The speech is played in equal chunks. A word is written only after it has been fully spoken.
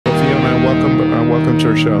welcome to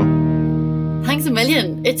our show. Thanks a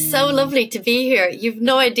million. It's so lovely to be here. You've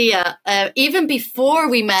no idea. Even before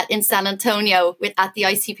we met in San Antonio at the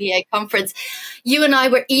ICPA conference, you and I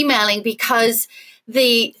were emailing because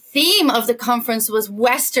the theme of the conference was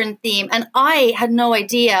Western theme, and I had no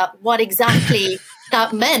idea what exactly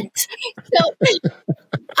that meant. So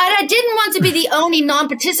I didn't want to be the only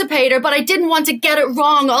non-participator, but I didn't want to get it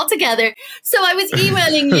wrong altogether. So I was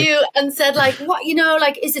emailing you and said, like, what,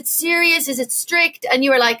 is it serious? Is it strict? And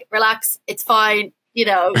you were like, relax, it's fine.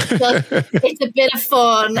 It's a bit of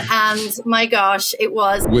fun. And my gosh, it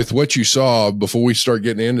was. With what you saw, before we start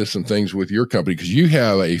getting into some things with your company, because you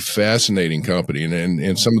have a fascinating company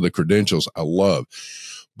and some of the credentials I love.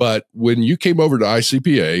 But when you came over to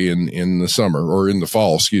ICPA in the summer, or in the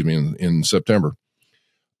fall, excuse me, in September,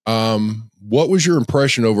 what was your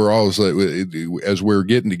impression overall as we're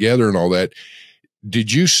getting together and all that?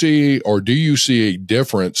 Did you see, or do you see a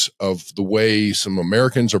difference of the way some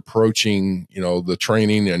Americans are approaching, the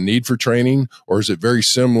training and need for training, or is it very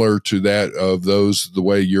similar to that of the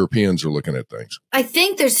way Europeans are looking at things? I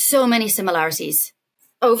think there's so many similarities.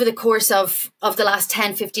 Over the course of the last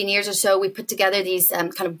 10, 15 years or so, we put together these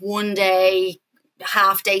kind of one-day,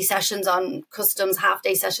 half-day sessions on customs,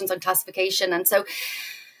 half-day sessions on classification. And so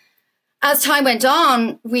as time went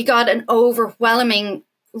on, we got an overwhelming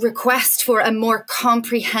request for a more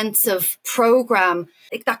comprehensive program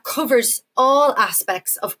that covers all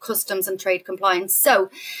aspects of customs and trade compliance.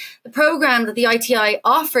 So the program that the ITI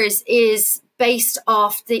offers is based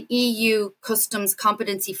off the EU Customs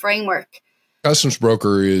Competency Framework. Customs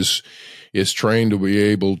broker is trained to be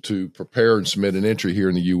able to prepare and submit an entry here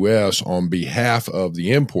in the U.S. on behalf of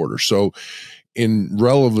the importer. So in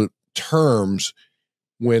relevant terms,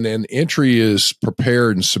 when an entry is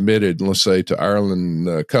prepared and submitted, let's say to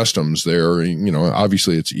Ireland Customs there,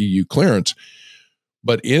 obviously it's EU clearance,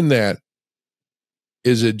 but in that,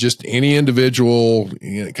 is it just any individual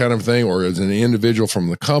kind of thing, or is it an individual from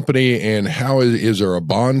the company? And how is there a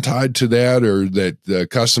bond tied to that, or that the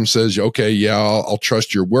customs says, okay, yeah, I'll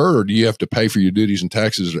trust your word, or do you have to pay for your duties and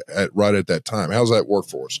taxes right at that time? How's that work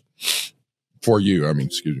for us? For you,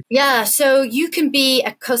 excuse me. Yeah, so you can be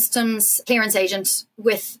a customs clearance agent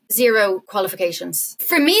with zero qualifications.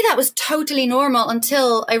 For me, that was totally normal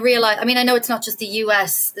until I realized, I know it's not just the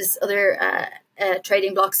US, there's other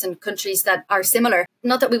trading blocks and countries that are similar.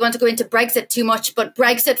 Not that we want to go into Brexit too much, but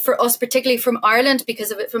Brexit for us, particularly from Ireland, because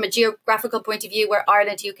of it from a geographical point of view, where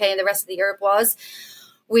Ireland, UK and the rest of the Europe was,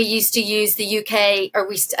 we used to use the UK,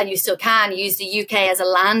 and you still can use the UK as a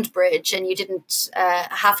land bridge, and you didn't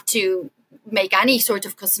have to make any sort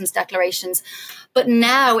of customs declarations. But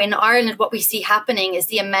now in Ireland, what we see happening is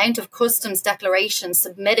the amount of customs declarations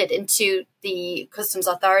submitted into the customs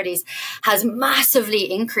authorities has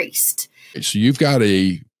massively increased. So you've got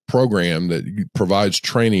a program that provides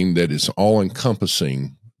training that is all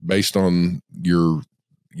encompassing based on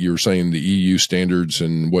you're saying the EU standards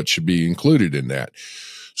and what should be included in that.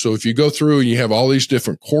 So if you go through and you have all these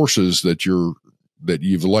different courses that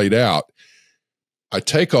you've laid out, I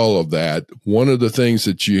take all of that. One of the things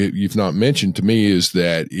that you've not mentioned to me is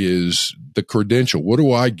the credential. What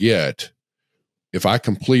do I get if I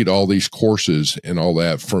complete all these courses and all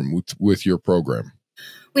that with your program?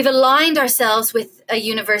 We've aligned ourselves with a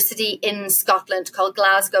university in Scotland called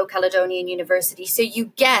Glasgow Caledonian University. So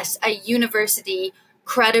you get a university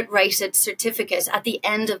credit-rated certificate at the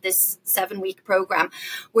end of this 7-week program,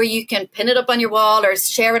 where you can pin it up on your wall or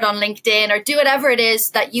share it on LinkedIn or do whatever it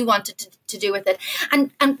is that you wanted to do with it.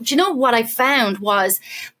 And do you know what I found was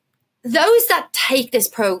those that take this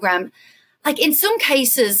program, like in some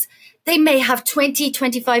cases, they may have 20,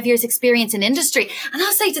 25 years experience in industry. And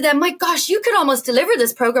I'll say to them, my gosh, you could almost deliver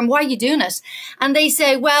this program. Why are you doing it? And they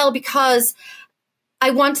say, well, because I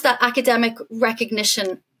want that academic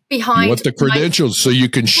recognition behind. You want the credentials so you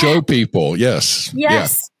can show people. Yes.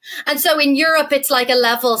 Yes. Yeah. And so in Europe, it's like a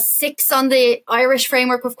level 6 on the Irish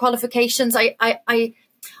framework of qualifications.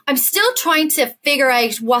 I'm still trying to figure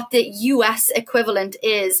out what the US equivalent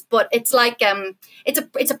is, but it's like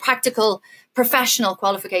it's a practical professional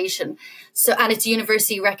qualification. So, and it's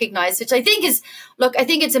university recognized, which I think is, I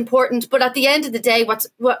think it's important. But at the end of the day,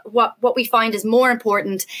 what we find is more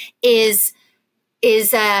important is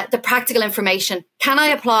the practical information. Can I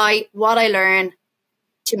apply what I learn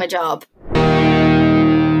to my job?